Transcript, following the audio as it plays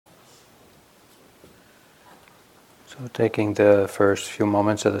So taking the first few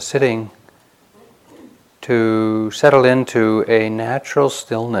moments of the sitting to settle into a natural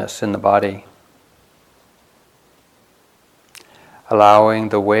stillness in the body, allowing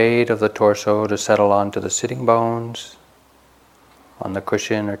the weight of the torso to settle onto the sitting bones, on the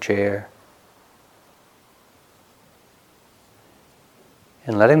cushion or chair,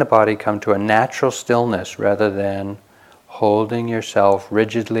 and letting the body come to a natural stillness rather than holding yourself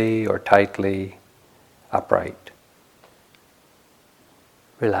rigidly or tightly upright.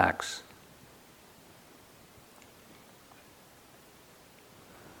 Relax.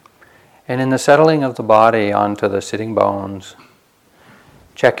 And in the settling of the body onto the sitting bones,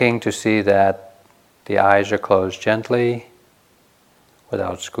 checking to see that the eyes are closed gently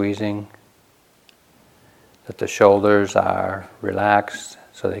without squeezing, that the shoulders are relaxed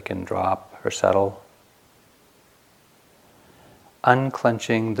so they can drop or settle,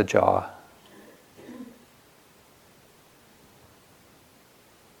 unclenching the jaw.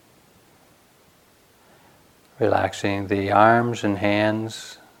 Relaxing the arms and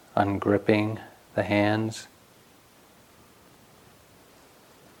hands, ungripping the hands.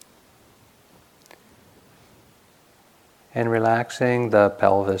 And relaxing the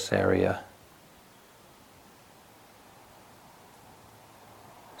pelvis area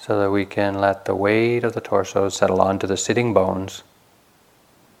so that we can let the weight of the torso settle onto the sitting bones.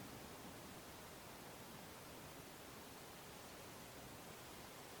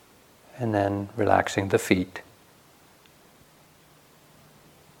 And then relaxing the feet.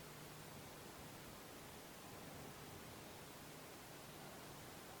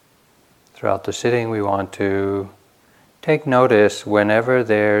 Throughout the sitting, we want to take notice whenever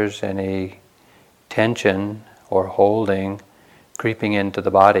there's any tension or holding creeping into the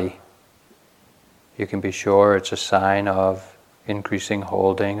body. You can be sure it's a sign of increasing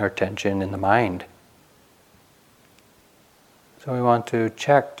holding or tension in the mind. So we want to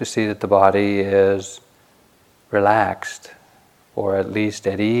check to see that the body is relaxed, or at least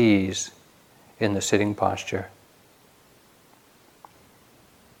at ease in the sitting posture.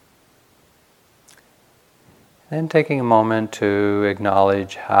 Then taking a moment to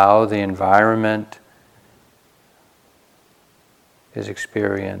acknowledge how the environment is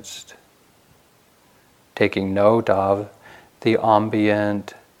experienced. Taking note of the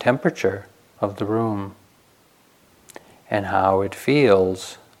ambient temperature of the room and how it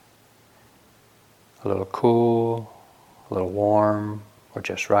feels. A little cool, a little warm, or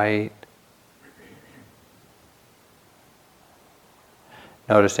just right.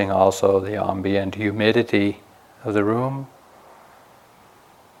 Noticing also the ambient humidity of the room.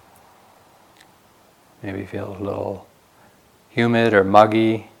 Maybe feel a little humid or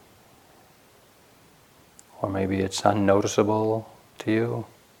muggy, or maybe it's unnoticeable to you.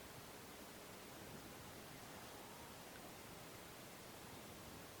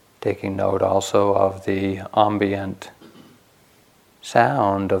 Taking note also of the ambient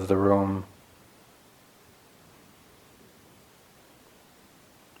sound of the room.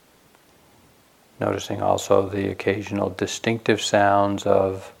 Noticing also the occasional distinctive sounds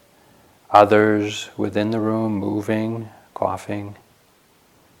of others within the room moving, coughing,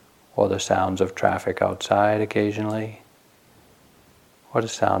 or the sounds of traffic outside occasionally, or the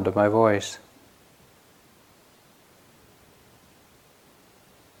sound of my voice.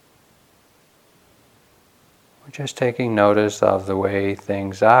 We're just taking notice of the way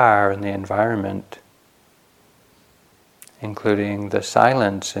things are in the environment, including the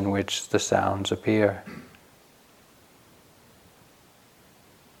silence in which the sounds appear.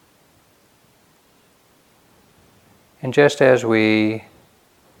 And just as we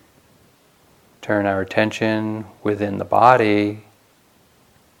turn our attention within the body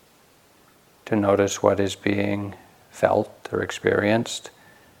to notice what is being felt or experienced,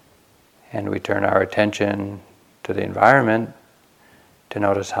 and we turn our attention to the environment to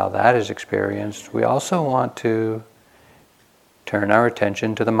notice how that is experienced, we also want to turn our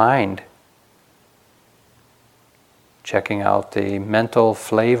attention to the mind, checking out the mental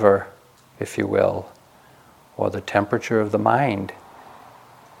flavor, if you will, or the temperature of the mind.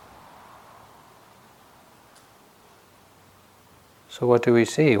 So what do we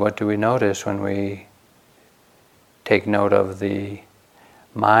see? What do we notice when we take note of the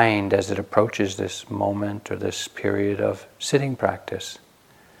mind as it approaches this moment or this period of sitting practice?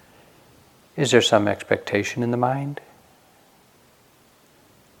 Is there some expectation in the mind?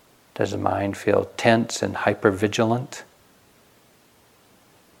 Does the mind feel tense and hypervigilant?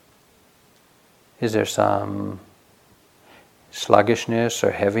 Is there some sluggishness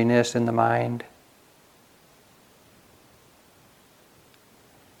or heaviness in the mind?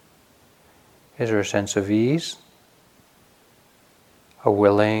 Is there a sense of ease a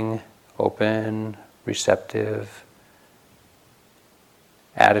willing, open, receptive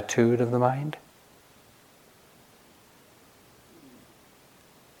attitude of the mind.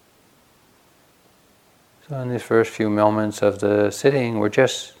 So in these first few moments of the sitting, we're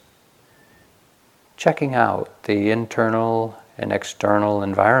just checking out the internal and external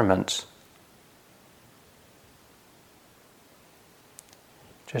environments.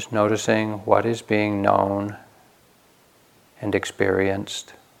 Just noticing what is being known and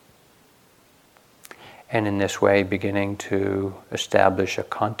experienced. And in this way, beginning to establish a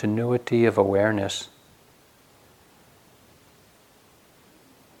continuity of awareness.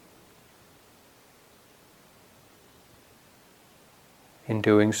 In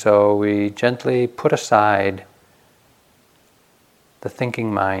doing so, we gently put aside the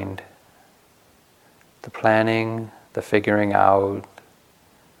thinking mind, the planning, the figuring out,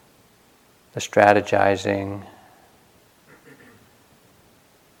 the strategizing.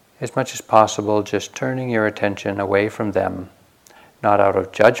 As much as possible, just turning your attention away from them, not out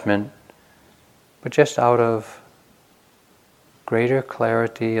of judgment, but just out of greater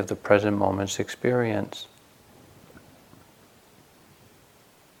clarity of the present moment's experience.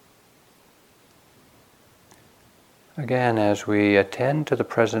 Again, as we attend to the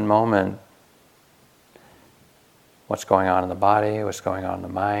present moment, what's going on in the body, what's going on in the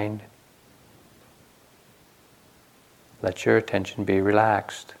mind, let your attention be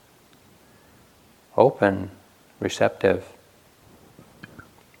relaxed, open, receptive.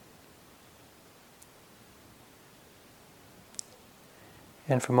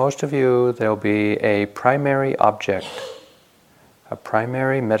 And for most of you, there'll be a primary object, a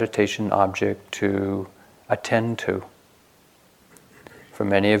primary meditation object to attend to. For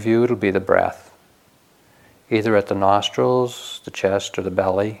many of you, it'll be the breath, either at the nostrils, the chest, or the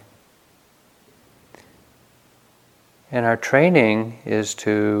belly. And our training is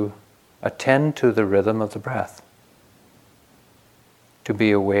to attend to the rhythm of the breath, to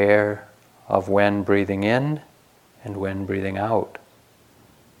be aware of when breathing in and when breathing out,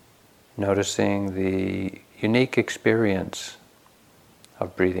 noticing the unique experience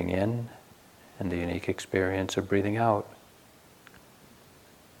of breathing in and the unique experience of breathing out.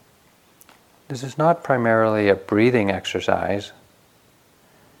 This is not primarily a breathing exercise.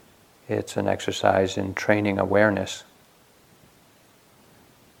 It's an exercise in training awareness.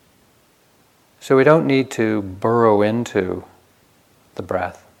 So we don't need to burrow into the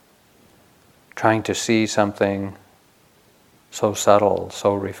breath, trying to see something so subtle,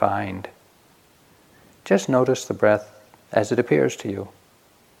 so refined. Just notice the breath as it appears to you.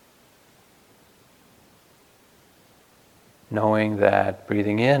 Knowing that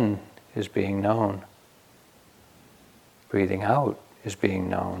breathing in is being known. Breathing out is being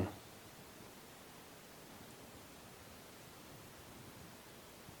known.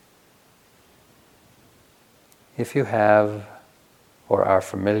 If you have or are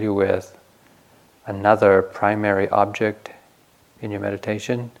familiar with another primary object in your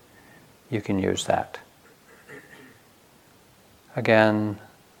meditation, you can use that. Again,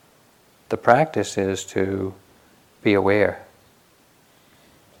 the practice is to be aware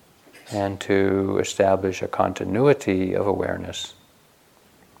and to establish a continuity of awareness.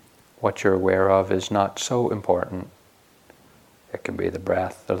 What you're aware of is not so important. It can be the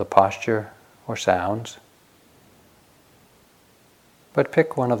breath or the posture or sounds. But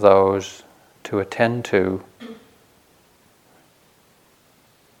pick one of those to attend to.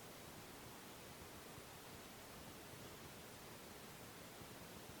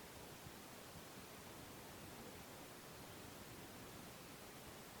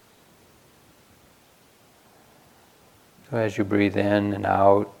 So as you breathe in and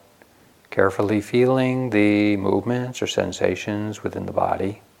out, carefully feeling the movements or sensations within the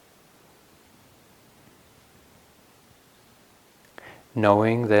body.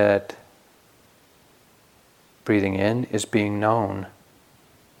 Knowing that breathing in is being known.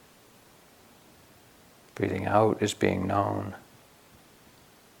 Breathing out is being known.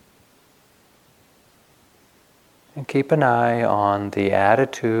 And keep an eye on the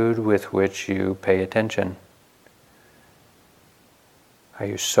attitude with which you pay attention. Are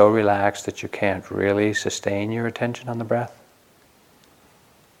you so relaxed that you can't really sustain your attention on the breath?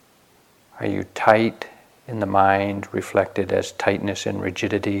 Are you tight in the mind, reflected as tightness and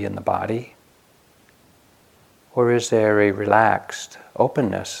rigidity in the body? Or is there a relaxed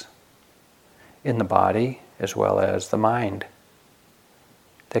openness in the body as well as the mind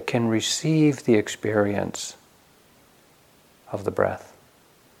that can receive the experience of the breath?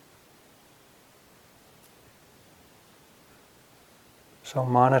 So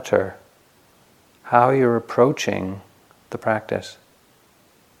monitor how you're approaching the practice.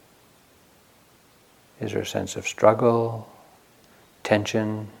 Is there a sense of struggle,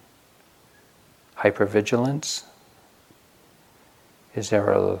 tension, hypervigilance? Is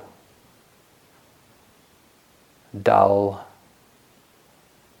there a dull,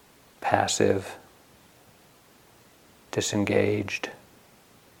 passive, disengaged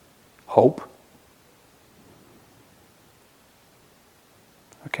hope?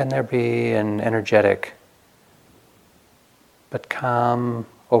 Or can there be an energetic but calm,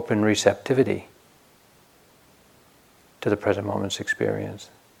 open receptivity to the present moment's experience?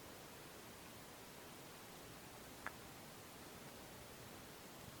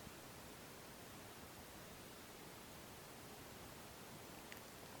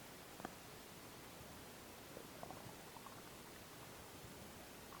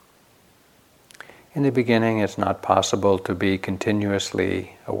 In the beginning, it's not possible to be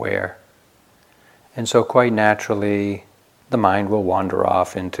continuously aware. And so quite naturally, the mind will wander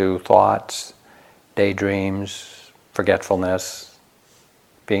off into thoughts, daydreams, forgetfulness,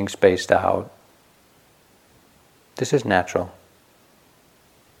 being spaced out. This is natural.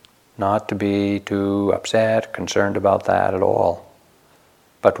 Not to be too upset, concerned about that at all.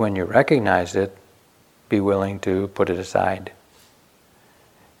 But when you recognize it, be willing to put it aside,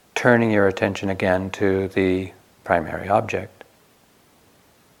 turning your attention again to the primary object.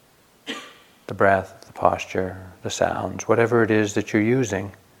 The breath, the posture, the sounds, whatever it is that you're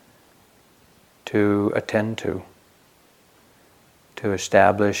using to attend to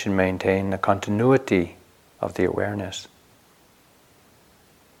establish and maintain the continuity of the awareness.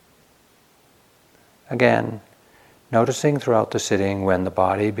 Again, noticing throughout the sitting when the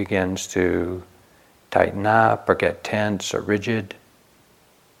body begins to tighten up or get tense or rigid.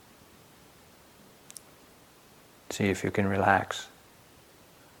 See if you can relax.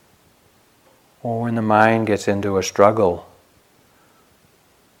 Or when the mind gets into a struggle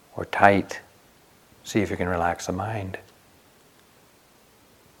or tight, see if you can relax the mind.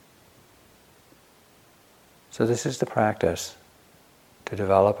 So this is the practice, to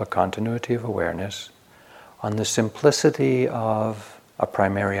develop a continuity of awareness on the simplicity of a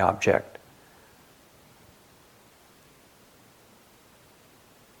primary object.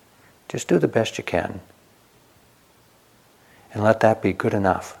 Just do the best you can, and let that be good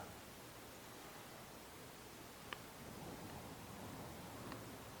enough.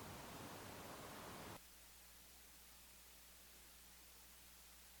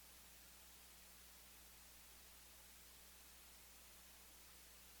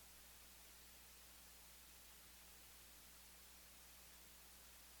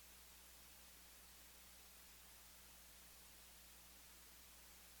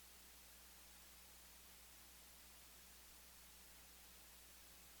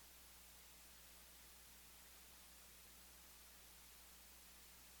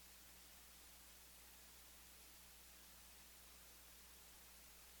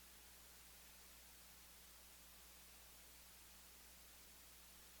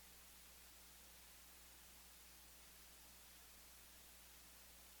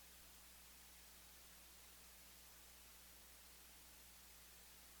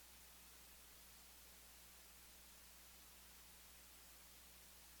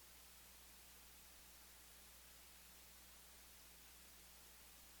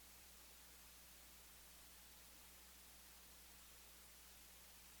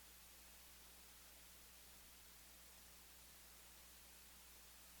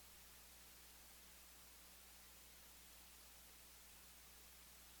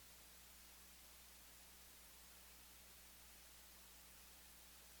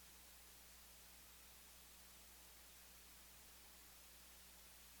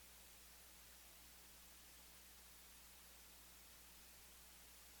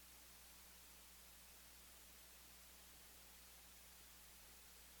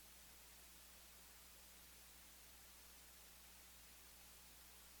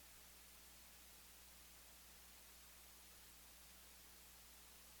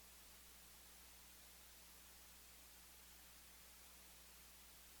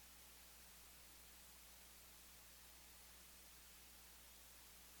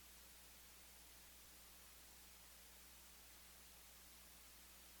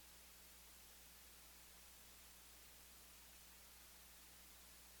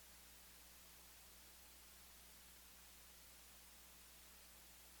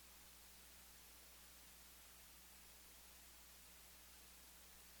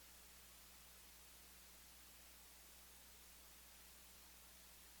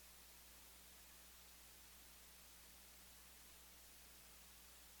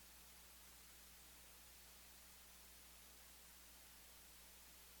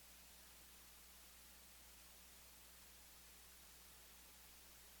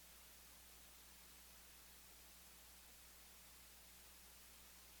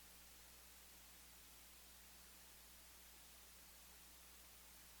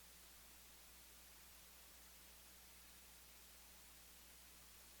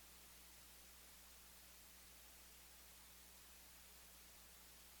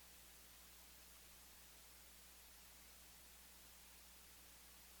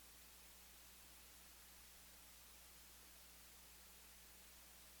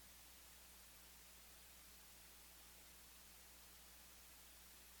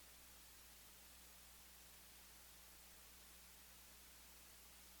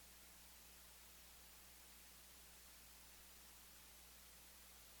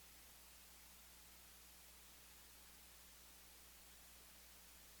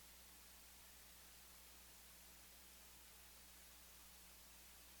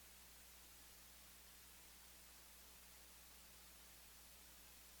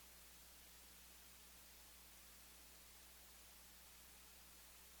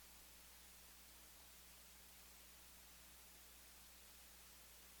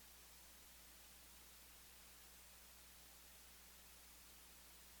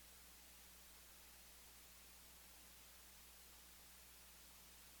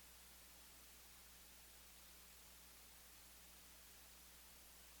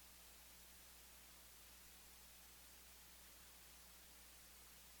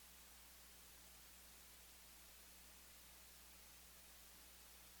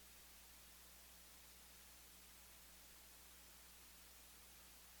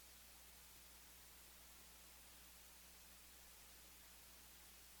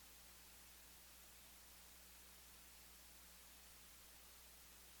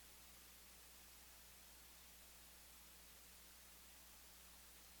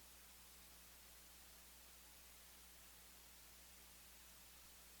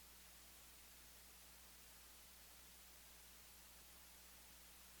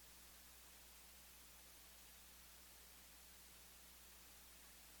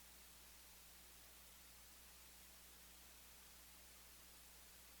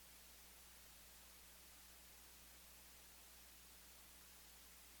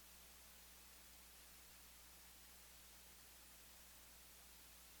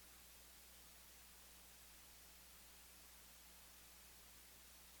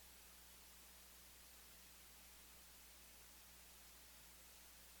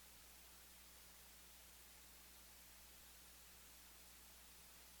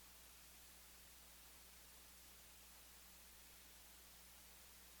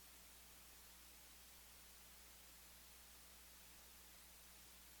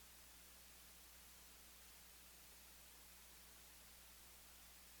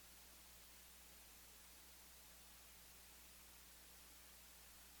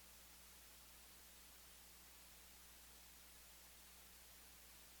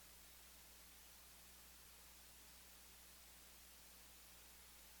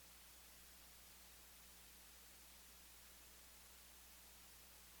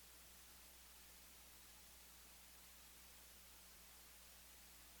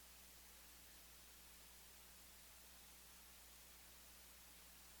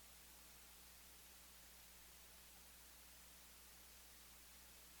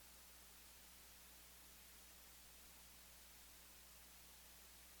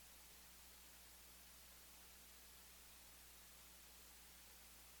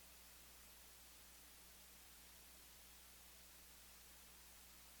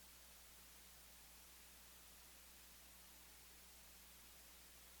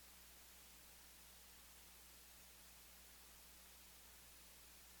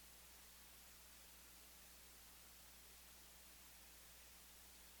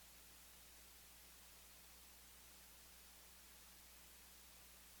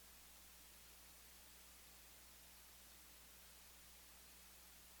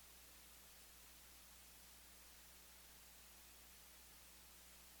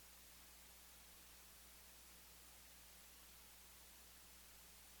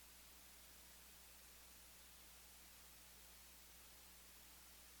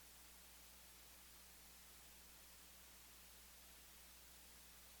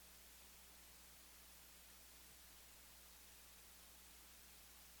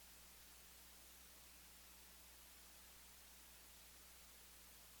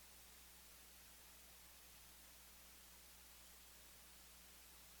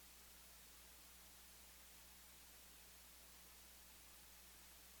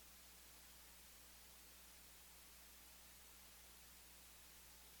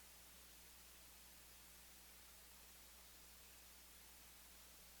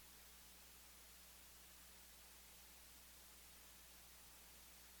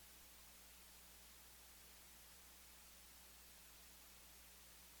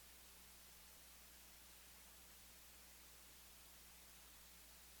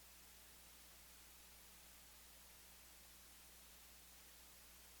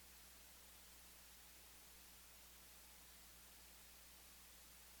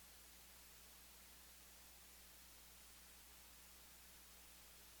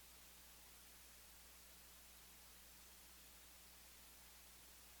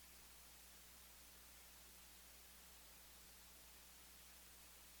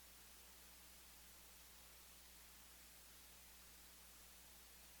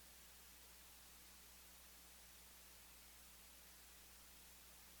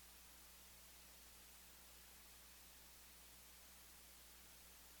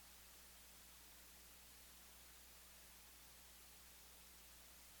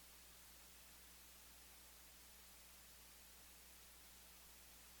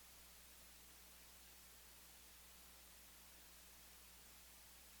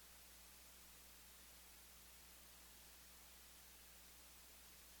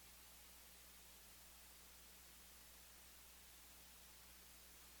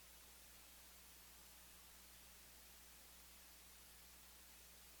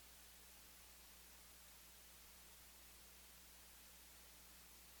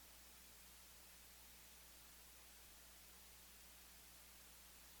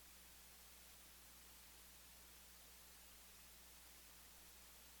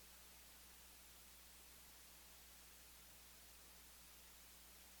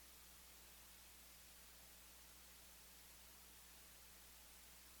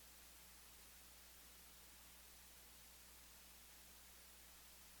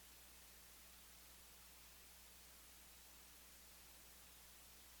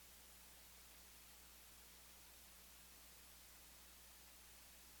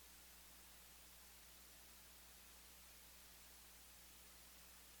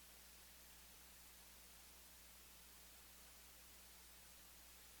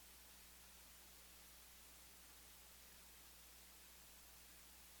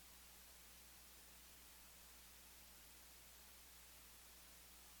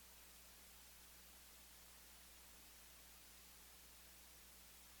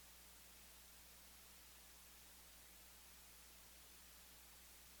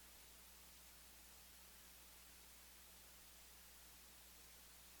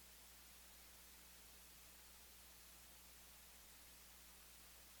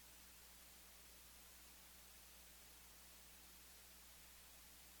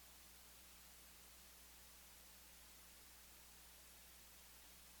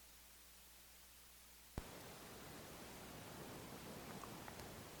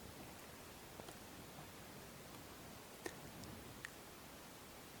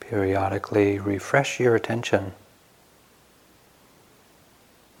 Periodically refresh your attention,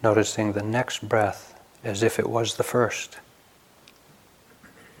 noticing the next breath as if it was the first,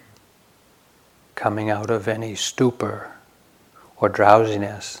 coming out of any stupor or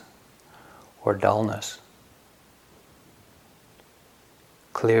drowsiness or dullness.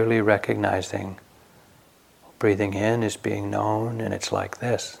 Clearly recognizing breathing in is being known and it's like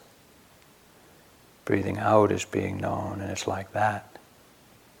this. Breathing out is being known and it's like that.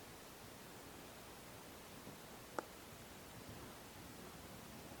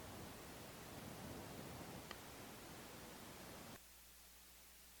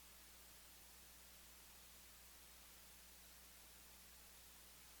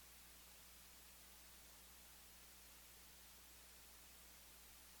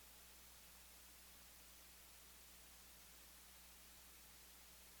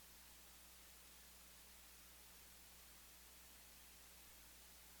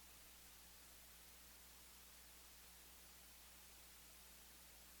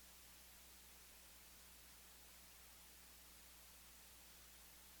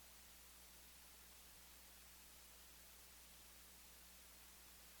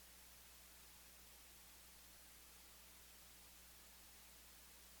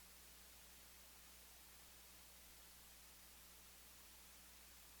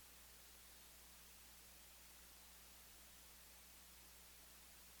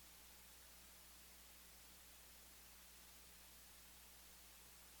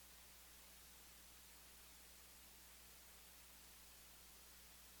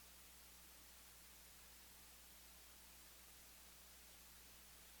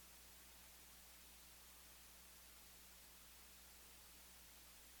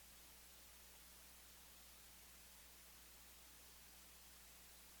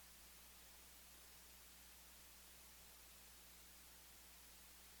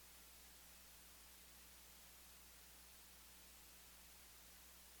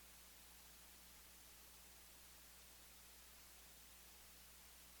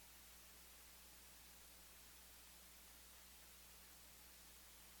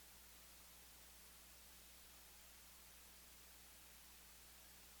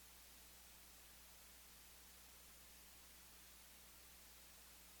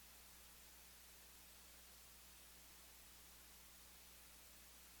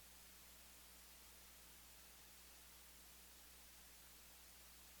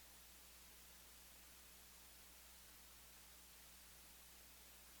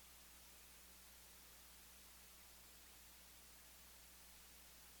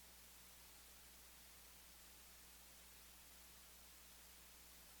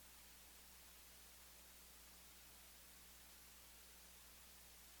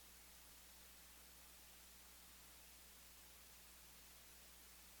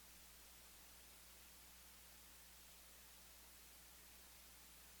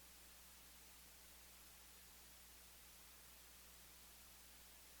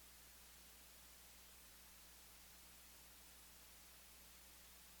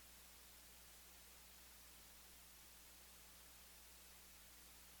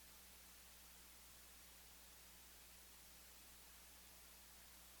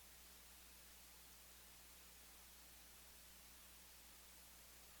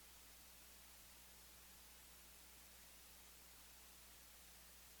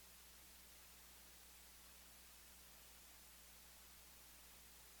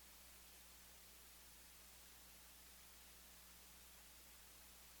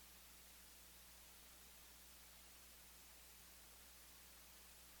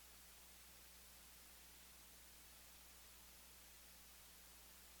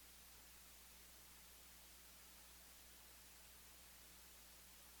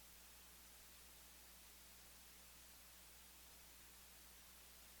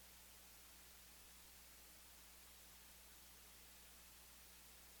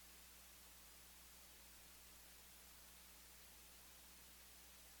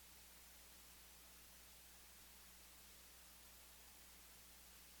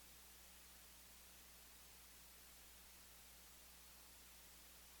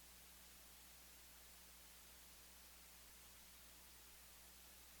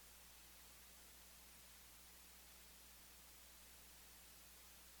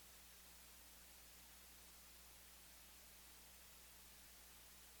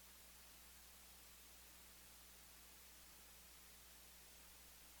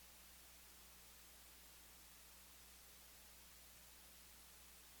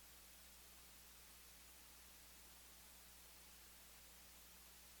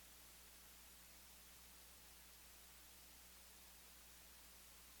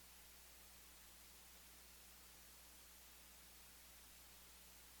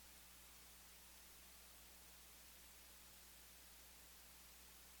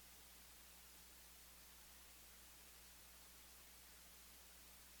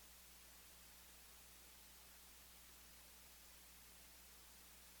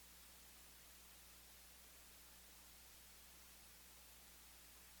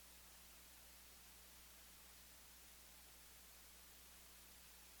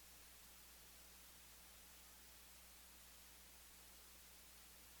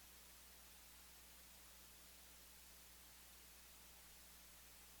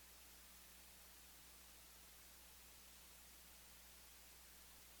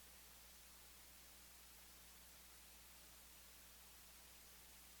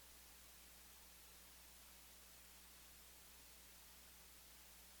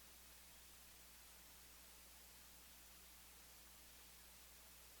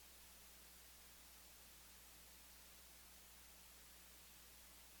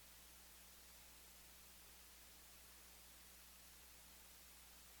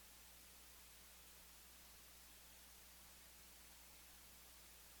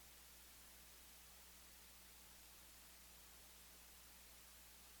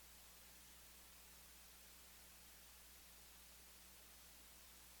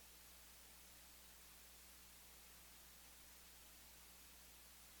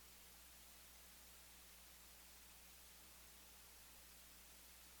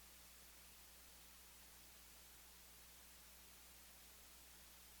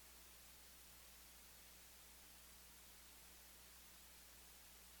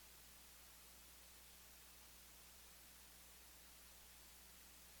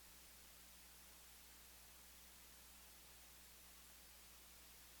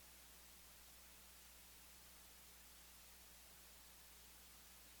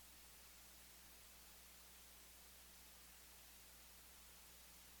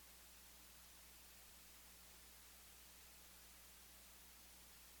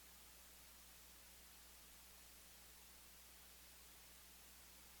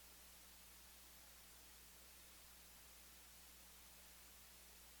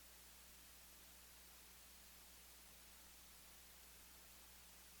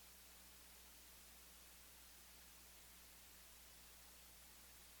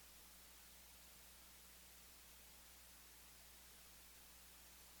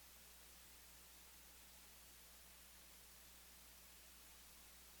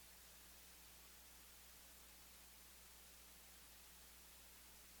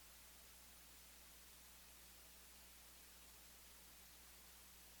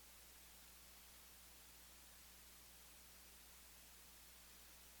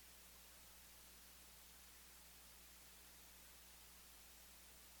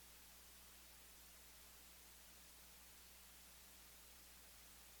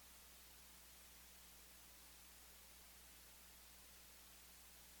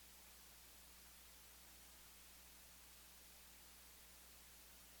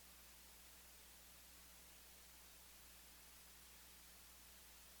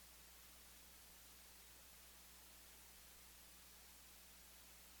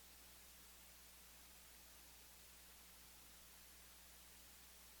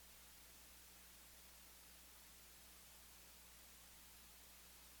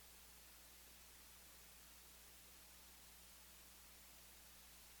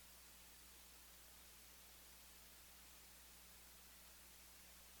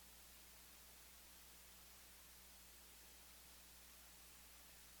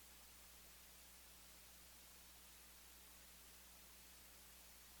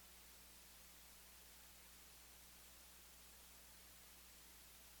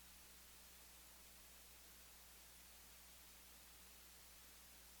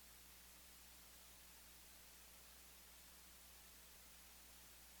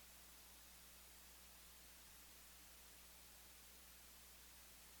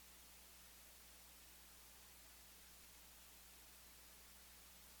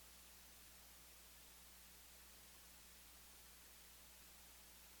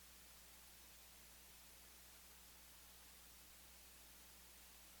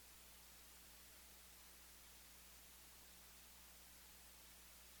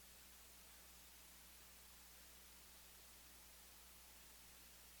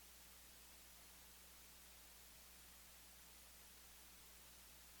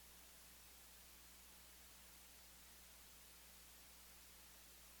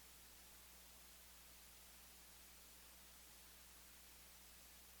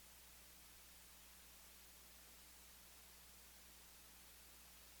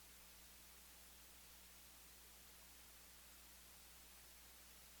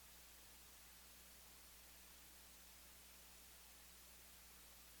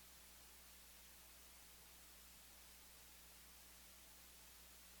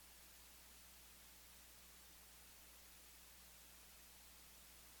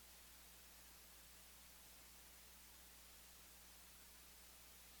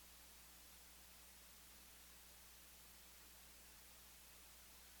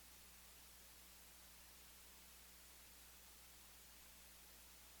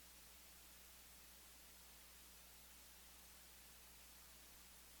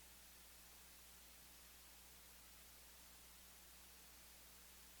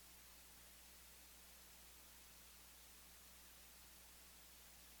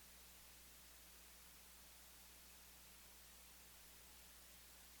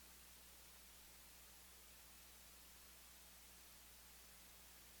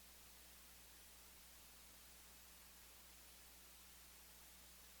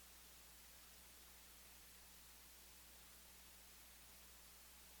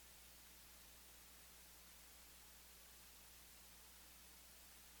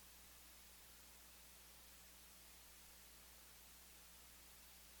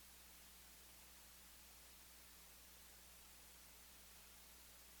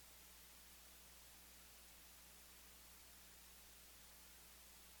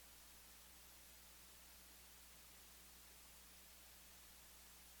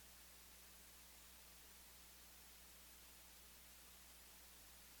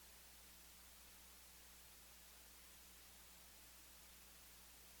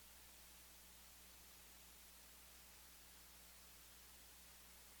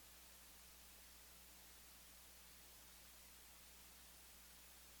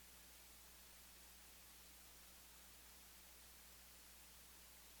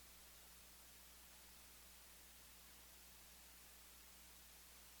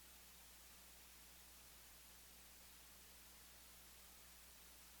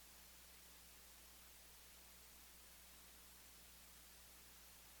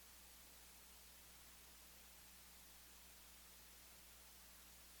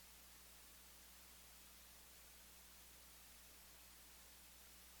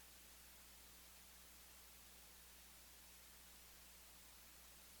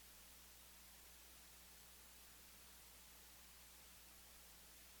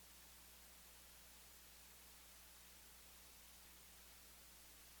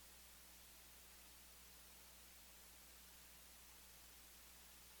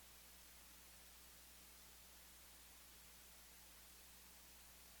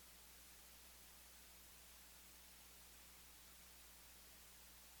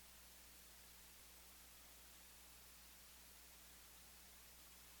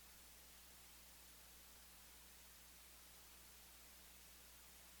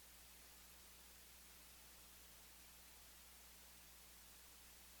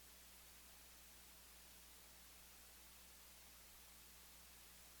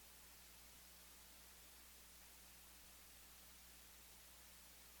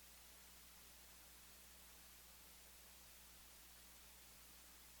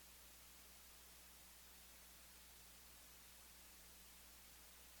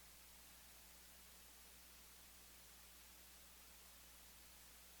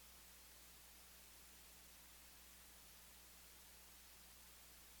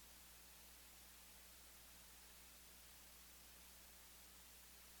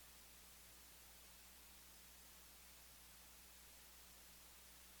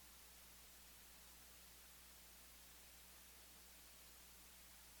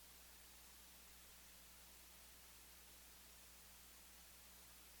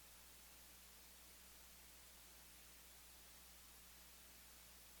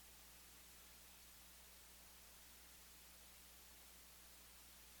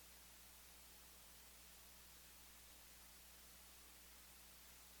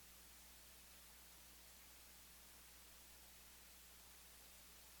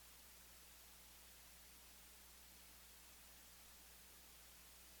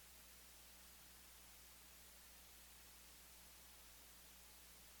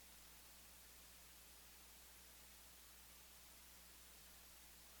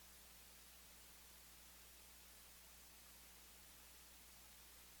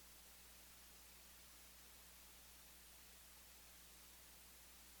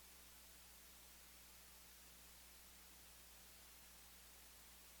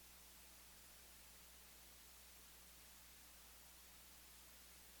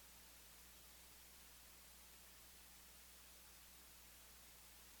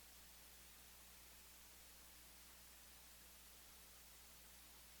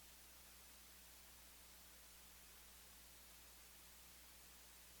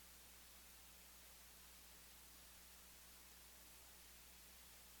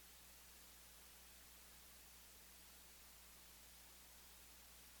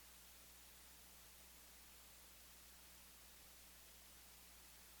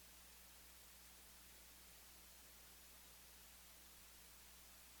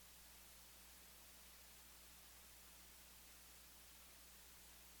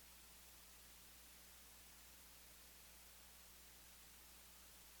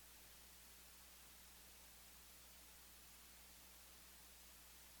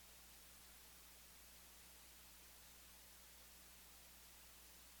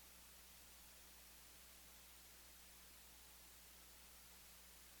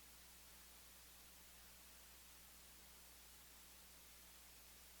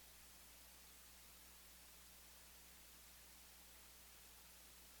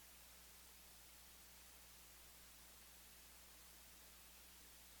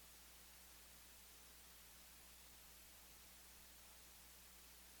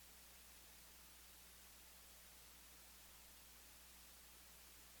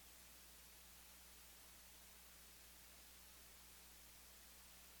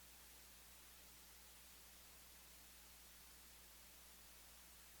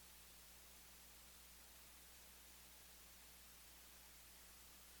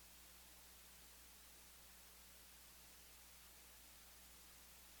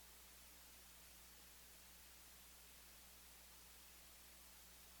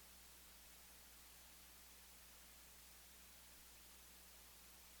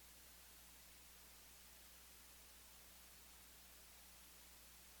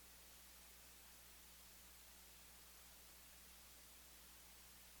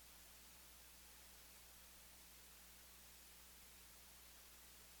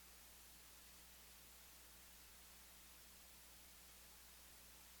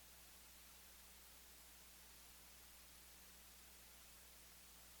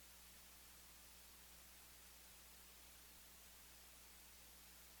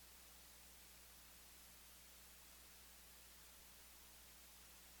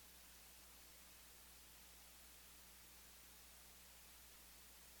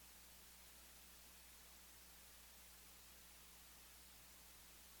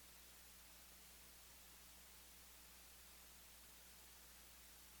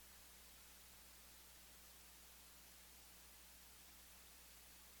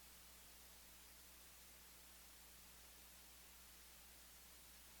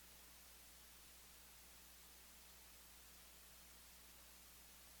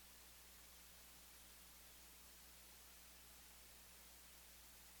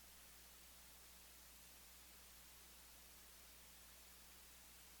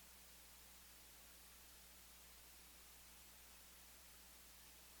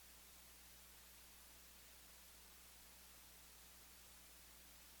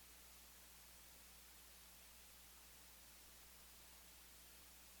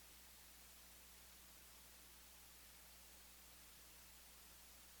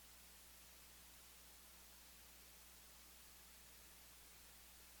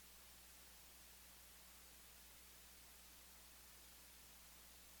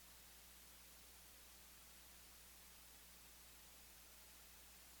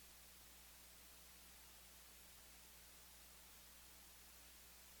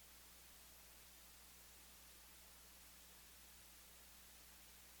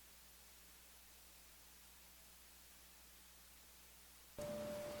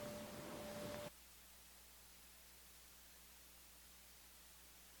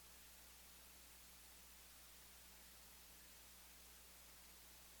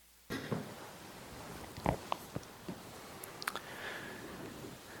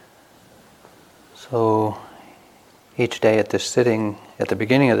 So each day at this sitting, at the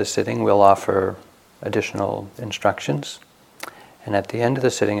beginning of the sitting, we'll offer additional instructions. And at the end of the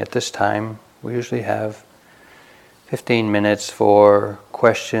sitting, at this time, we usually have 15 minutes for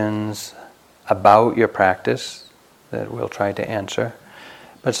questions about your practice that we'll try to answer.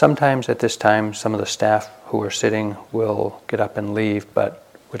 But sometimes at this time, some of the staff who are sitting will get up and leave, but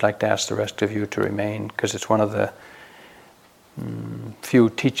we'd like to ask the rest of you to remain, because it's one of the few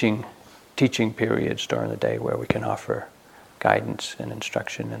teaching periods during the day where we can offer guidance and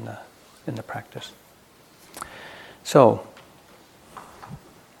instruction in the practice. So,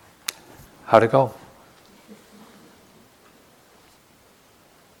 how to go?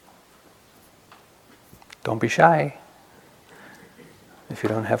 Don't be shy. If you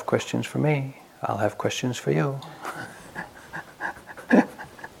don't have questions for me, I'll have questions for you.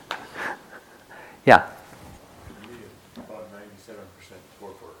 Yeah. About 97%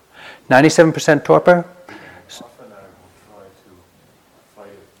 torpor. 97% torpor? Often I will try to fight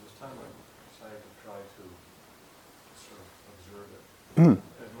it. This time I decided to try to sort of observe it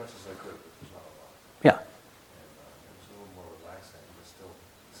as much as I could, but there's not a lot. Yeah. And it was a little more relaxing, but still.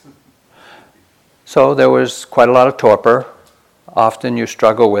 So there was quite a lot of torpor. Often you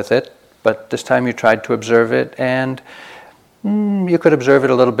struggle with it, but this time you tried to observe it, and you could observe it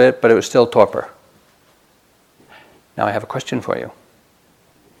a little bit, but it was still torpor. Now I have a question for you.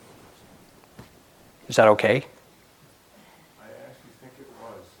 Is that okay? I actually think it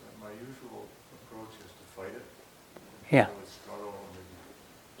was. My usual approach is to fight it. Yeah. I would struggle and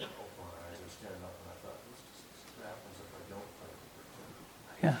maybe open my eyes or stand up, and I thought, let's just see what happens if I don't fight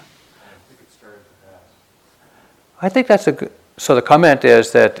it. Yeah. And I think it started to pass. I think that's a good... So the comment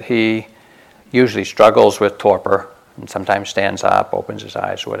is that he usually struggles with torpor and sometimes stands up, opens his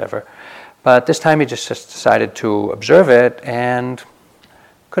eyes, or whatever. But this time he just decided to observe it, and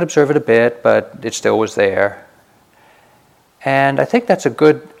could observe it a bit, but it still was there. And I think that's a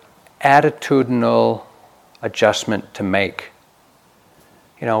good attitudinal adjustment to make.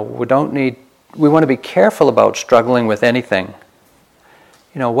 We want to be careful about struggling with anything.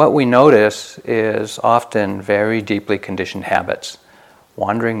 What we notice is often very deeply conditioned habits.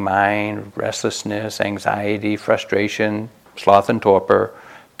 Wandering mind, restlessness, anxiety, frustration, sloth and torpor,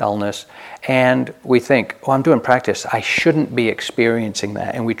 dullness. And we think, I'm doing practice, I shouldn't be experiencing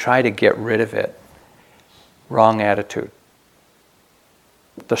that. And we try to get rid of it. Wrong attitude.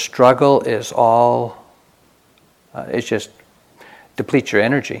 The struggle is it just depletes your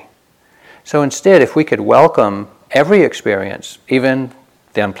energy. So instead, if we could welcome every experience, even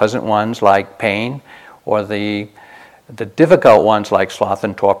the unpleasant ones like pain, or the difficult ones like sloth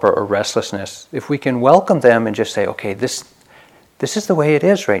and torpor or restlessness, if we can welcome them and just say, okay, this is the way it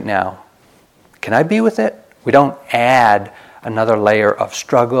is right now. Can I be with it? We don't add another layer of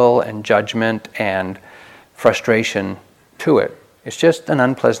struggle and judgment and frustration to it. It's just an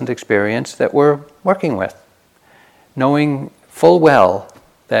unpleasant experience that we're working with, knowing full well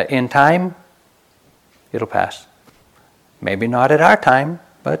that in time, it'll pass. Maybe not at our time,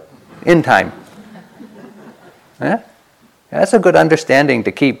 but in time. Yeah? That's a good understanding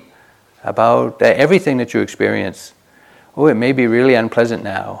to keep about everything that you experience. It may be really unpleasant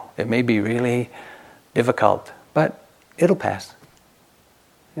now. It may be really difficult, but it'll pass.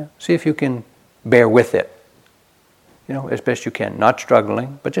 Yeah? See if you can bear with it. As best you can. Not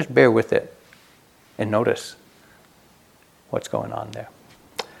struggling, but just bear with it and notice what's going on there.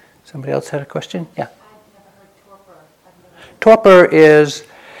 Somebody else had a question? Yeah. Torpor is,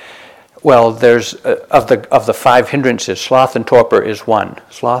 there's of the five hindrances, sloth and torpor is one.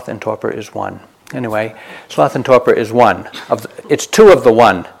 Sloth and torpor is one. Anyway, sloth and torpor is one. It's two of the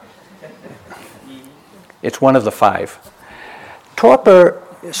one. It's one of the five.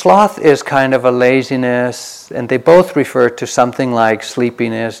 Sloth is kind of a laziness, and they both refer to something like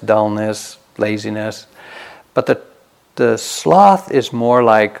sleepiness, dullness, laziness. But the sloth is more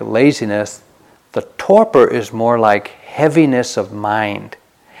like laziness. The torpor is more like heaviness of mind.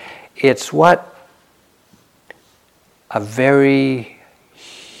 It's what a very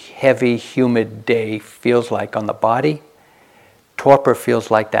heavy, humid day feels like on the body. Torpor feels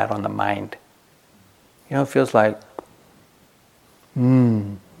like that on the mind. It feels like,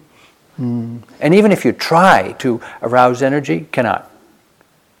 And even if you try to arouse energy, cannot.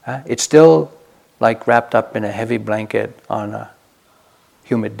 It's still like wrapped up in a heavy blanket on a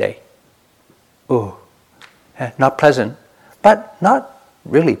humid day. Not pleasant, but not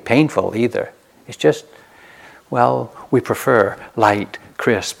really painful either. It's just, we prefer light,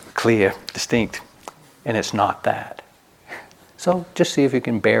 crisp, clear, distinct, and it's not that. So just see if you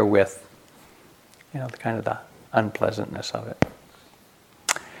can bear with, the kind of the unpleasantness of it.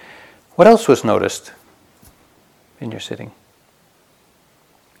 What else was noticed in your sitting?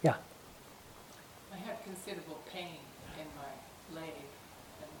 Yeah. I have considerable pain in my leg,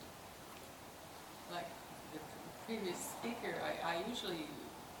 and like the previous speaker, I usually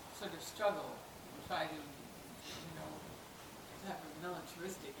sort of struggle, try to, have a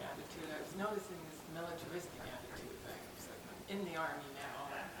militaristic attitude. I was noticing this militaristic attitude. I'm sort of in the army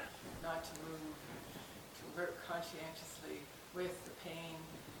now, not to move, to work conscientiously with the pain.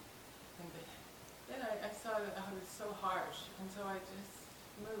 And then I saw that I was so harsh, and so I just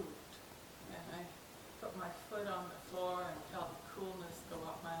moved. And I put my foot on the floor and felt coolness go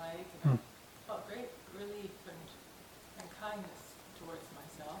up my leg, and I felt great relief and kindness towards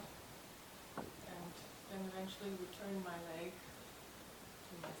myself. And then eventually returned my leg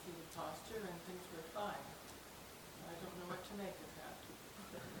to my seated posture, and things were fine. I don't know what to make of that.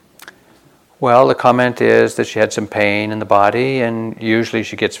 Well, the comment is that she had some pain in the body, and usually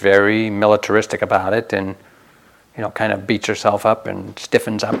she gets very militaristic about it, and kind of beats herself up and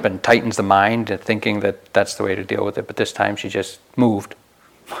stiffens up and tightens the mind, thinking that that's the way to deal with it. But this time she just moved,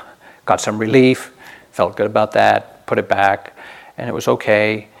 got some relief, felt good about that, put it back, and it was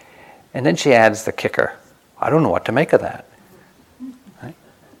okay. And then she adds the kicker. I don't know what to make of that. Right?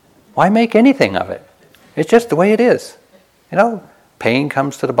 Why make anything of it? It's just the way it is. Pain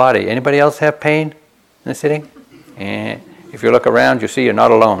comes to the body. Anybody else have pain in the sitting? And if you look around, you see you're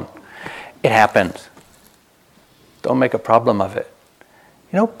not alone. It happens. Don't make a problem of it.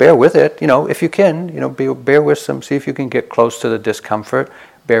 Bear with it. If you can, bear with some. See if you can get close to the discomfort.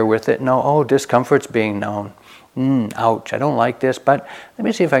 Bear with it. No, discomfort's being known. Ouch, I don't like this, but let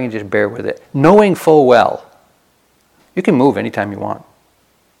me see if I can just bear with it. Knowing full well, you can move anytime you want.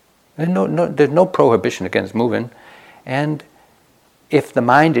 There's no prohibition against moving. And if the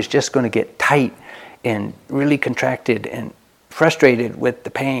mind is just going to get tight and really contracted and frustrated with the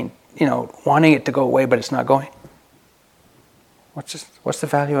pain, wanting it to go away, but it's not going, what's the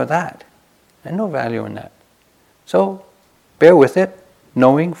value of that? There's no value in that. So bear with it,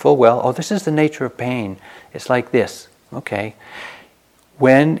 knowing full well, this is the nature of pain. It's like this. Okay.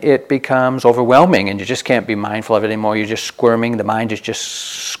 When it becomes overwhelming and you just can't be mindful of it anymore, you're just squirming, the mind is just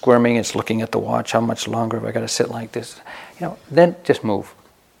squirming, it's looking at the watch, how much longer have I got to sit like this? Then just move.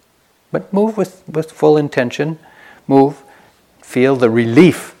 But move with full intention. Move. Feel the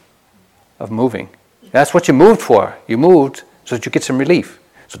relief of moving. That's what you moved for. You moved so that you get some relief.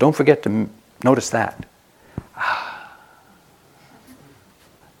 So don't forget to notice that.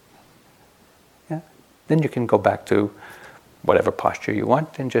 Yeah. Then you can go back to whatever posture you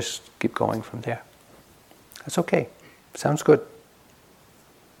want and just keep going from there. That's okay. Sounds good.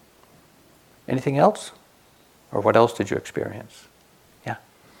 Anything else? Or what else did you experience? Yeah.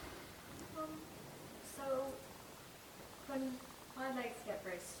 So when my legs get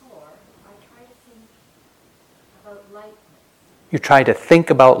very sore, I try to think about lightness. You try to think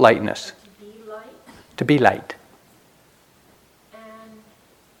about lightness. To be light. To be light. And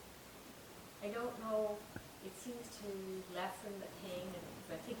I don't know, it seems to lessen the pain, and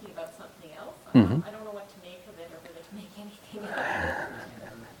because I'm thinking about something else. I don't know what to make of it or whether to make anything of it.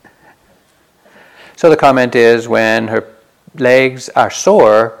 So the comment is, when her legs are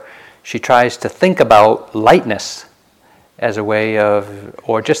sore, she tries to think about lightness as a way of,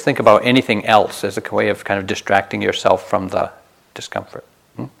 or just think about anything else as a way of kind of distracting yourself from the discomfort.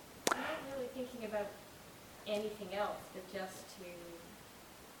 I'm not really thinking about anything else, but just to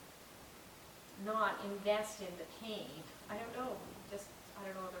not invest in the pain. I don't know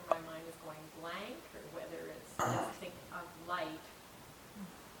whether my mind is going blank or whether it's just think of light.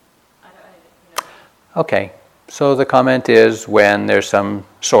 Okay, so the comment is, when there's some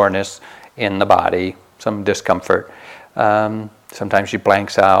soreness in the body, some discomfort, sometimes she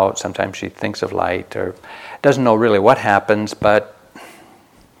blanks out, sometimes she thinks of light, or doesn't know really what happens, but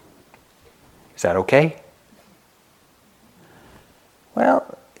is that okay?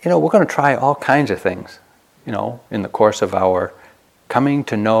 Well, we're going to try all kinds of things, in the course of our coming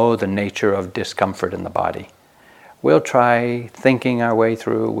to know the nature of discomfort in the body. We'll try thinking our way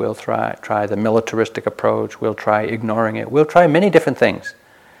through, we'll try the militaristic approach, we'll try ignoring it, we'll try many different things.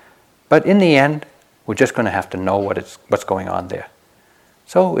 But in the end, we're just going to have to know what's going on there.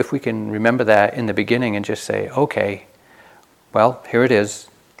 So if we can remember that in the beginning and just say, okay, well, here it is,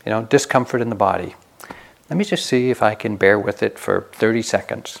 discomfort in the body. Let me just see if I can bear with it for 30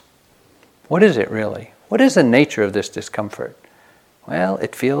 seconds. What is it really? What is the nature of this discomfort? Well,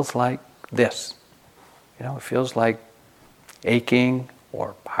 it feels like this. It feels like aching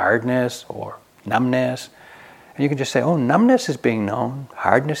or hardness or numbness. And you can just say, numbness is being known,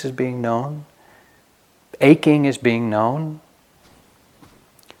 hardness is being known, aching is being known.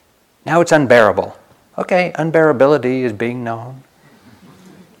 Now it's unbearable. Okay, unbearability is being known.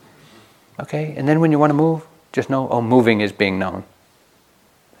 Okay, and then when you want to move, just know, oh, moving is being known.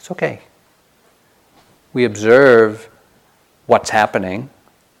 It's okay. We observe what's happening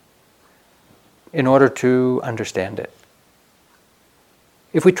in order to understand it.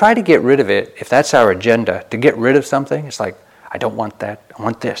 If we try to get rid of it, if that's our agenda, to get rid of something, it's like, I don't want that, I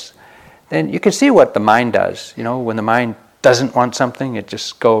want this. Then you can see what the mind does. You know, when the mind doesn't want something, it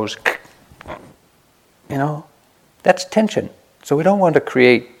just goes, you know, that's tension. So we don't want to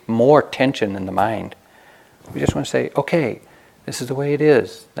create more tension in the mind. We just want to say, okay, this is the way it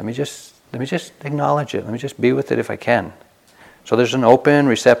is. Let me just acknowledge it. Let me just be with it if I can. So there's an open,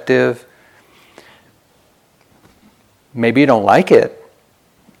 receptive. Maybe you don't like it.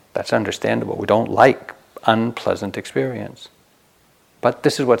 That's understandable. We don't like unpleasant experience. But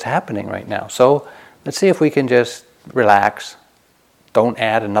this is what's happening right now. So let's see if we can just relax. Don't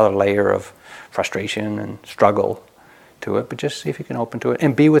add another layer of frustration and struggle to it, but just see if you can open to it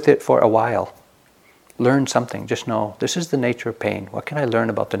and be with it for a while. Learn something. Just know, this is the nature of pain. What can I learn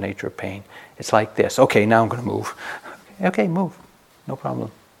about the nature of pain? It's like this. Okay, now I'm going to move. Okay, move. No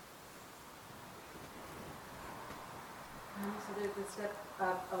problem. So the step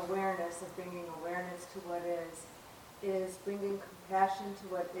of awareness, of bringing awareness to what is bringing compassion to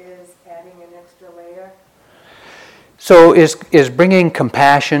what is, adding an extra layer? So is bringing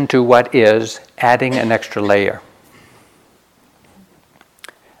compassion to what is, adding an extra layer.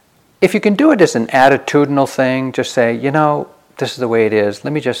 If you can do it as an attitudinal thing, just say, you know, this is the way it is.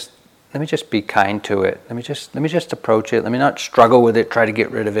 Let me just be kind to it. Let me just approach it. Let me not struggle with it, try to get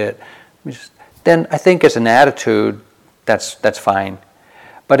rid of it. Then I think as an attitude, that's fine.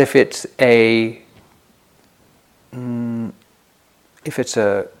 But if it's a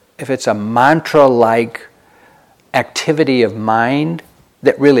mantra-like activity of mind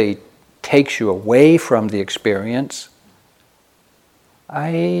that really takes you away from the experience,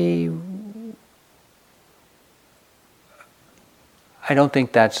 I don't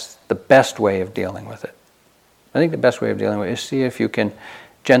think that's the best way of dealing with it. I think the best way of dealing with it is see if you can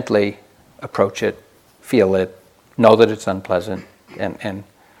gently approach it, feel it, know that it's unpleasant, and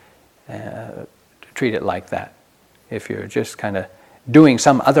treat it like that. If you're just kind of doing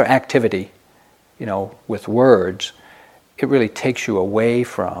some other activity, you know, with words, it really takes you away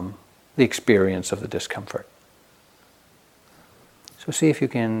from the experience of the discomfort. So see if you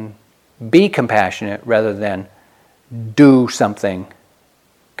can be compassionate rather than do something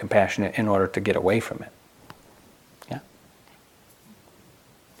compassionate in order to get away from it.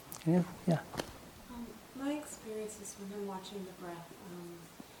 Yeah? Yeah. My experience is when I'm watching the breath,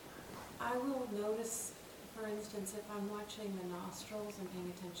 I will notice, for instance, if I'm watching the nostrils and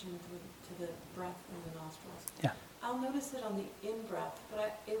paying attention to the breath in the nostrils, Yeah. I'll notice it on the in-breath,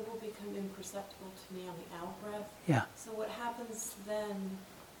 but it will become imperceptible to me on the out-breath. Yeah. So what happens then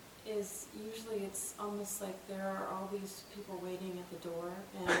is usually it's almost like there are all these people waiting at the door,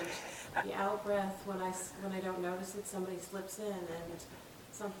 and the out-breath, when I don't notice it, somebody slips in and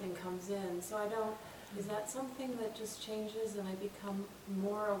something comes in. So is that something that just changes and I become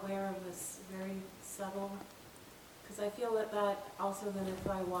more aware of this very subtle? Because I feel that also then if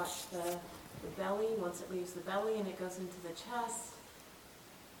I watch the belly, once it leaves the belly and it goes into the chest,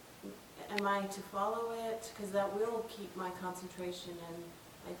 am I to follow it? Because that will keep my concentration and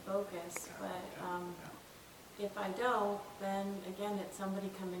my focus. But if I don't, then again it's somebody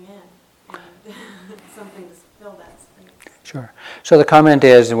coming in and something to fill that space. Sure. So the comment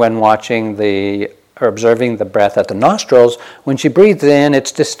is when watching or observing the breath at the nostrils, when she breathes in,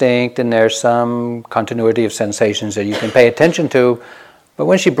 it's distinct and there's some continuity of sensations that you can pay attention to. But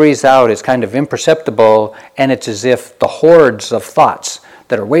when she breathes out, it's kind of imperceptible, and it's as if the hordes of thoughts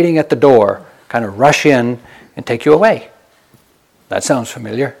that are waiting at the door kind of rush in and take you away. That sounds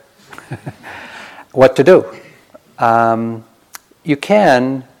familiar. What to do? You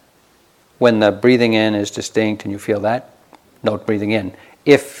can, when the breathing in is distinct and you feel that, note breathing in.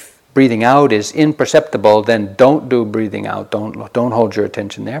 If breathing out is imperceptible, then don't do breathing out. Don't hold your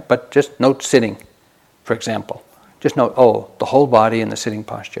attention there, but just note sitting, for example. Just note, the whole body in the sitting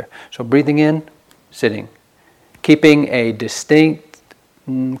posture. So breathing in, sitting. Keeping a distinct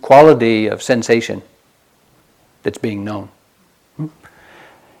quality of sensation that's being known.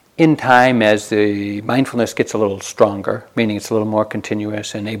 In time, as the mindfulness gets a little stronger, meaning it's a little more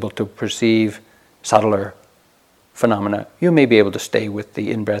continuous and able to perceive subtler phenomena, you may be able to stay with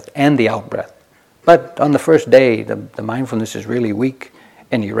the in-breath and the out-breath. But on the first day, the mindfulness is really weak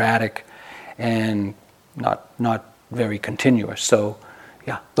and erratic and not very continuous. So,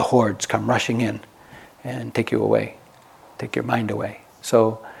 the hordes come rushing in and take you away, take your mind away.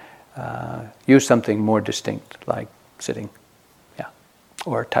 So, use something more distinct, like sitting,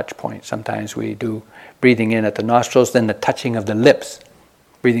 or touch point. Sometimes we do breathing in at the nostrils, then the touching of the lips.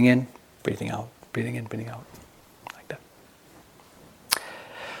 Breathing in, breathing out, breathing in, breathing out, like that.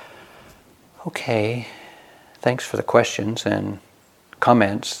 Okay, thanks for the questions and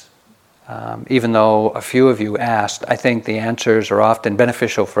comments. Even though a few of you asked, I think the answers are often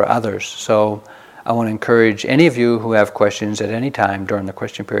beneficial for others. So I want to encourage any of you who have questions at any time during the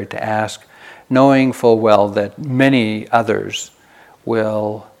question period to ask, knowing full well that many others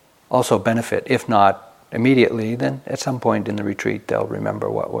will also benefit. If not immediately, then at some point in the retreat they'll remember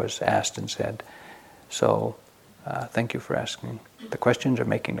what was asked and said. So thank you for asking the questions or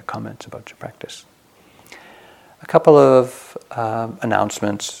making the comments about your practice. A couple of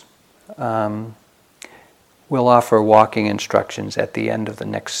announcements. We'll offer walking instructions at the end of the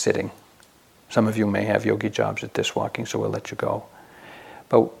next sitting. Some of you may have yogi jobs at this walking, so we'll let you go.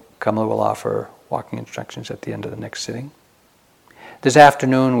 But Kamala will offer walking instructions at the end of the next sitting. This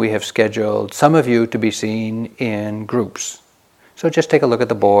afternoon we have scheduled some of you to be seen in groups. So just take a look at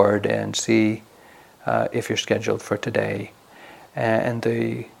the board and see if you're scheduled for today. And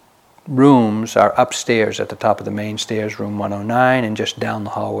the rooms are upstairs at the top of the main stairs, room 109, and just down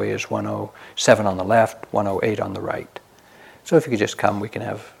the hallway is 107 on the left, 108 on the right. So if you could just come, we can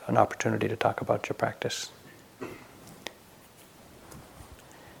have an opportunity to talk about your practice.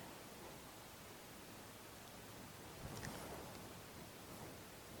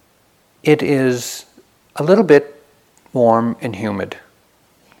 It is a little bit warm and humid.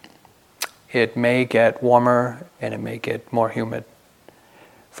 It may get warmer and it may get more humid.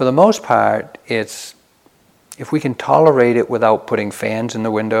 For the most part, if we can tolerate it without putting fans in the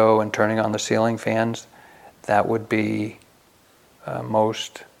window and turning on the ceiling fans, that would be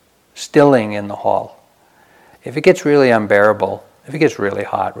most stilling in the hall. If it gets really unbearable, if it gets really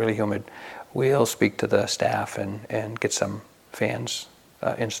hot, really humid, we'll speak to the staff and get some fans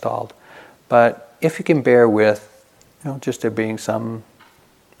installed. But if you can bear with, just there being some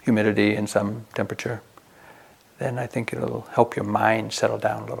humidity and some temperature, then I think it'll help your mind settle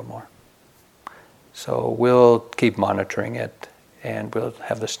down a little more. So we'll keep monitoring it, and we'll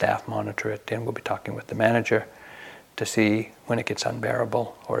have the staff monitor it, and we'll be talking with the manager to see when it gets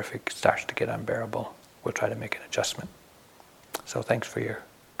unbearable, or if it starts to get unbearable, we'll try to make an adjustment. So thanks for your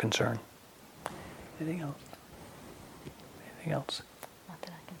concern. Anything else? Anything else? Not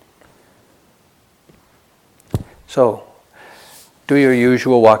that I can think of. So, do your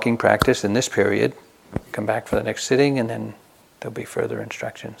usual walking practice in this period. Come back for the next sitting, and then there'll be further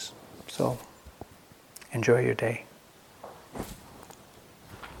instructions. So, enjoy your day.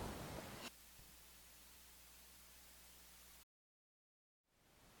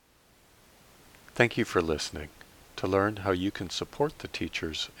 Thank you for listening. To learn how you can support the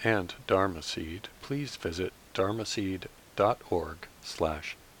teachers and Dharma Seed, please visit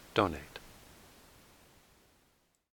dharmaseed.org/donate.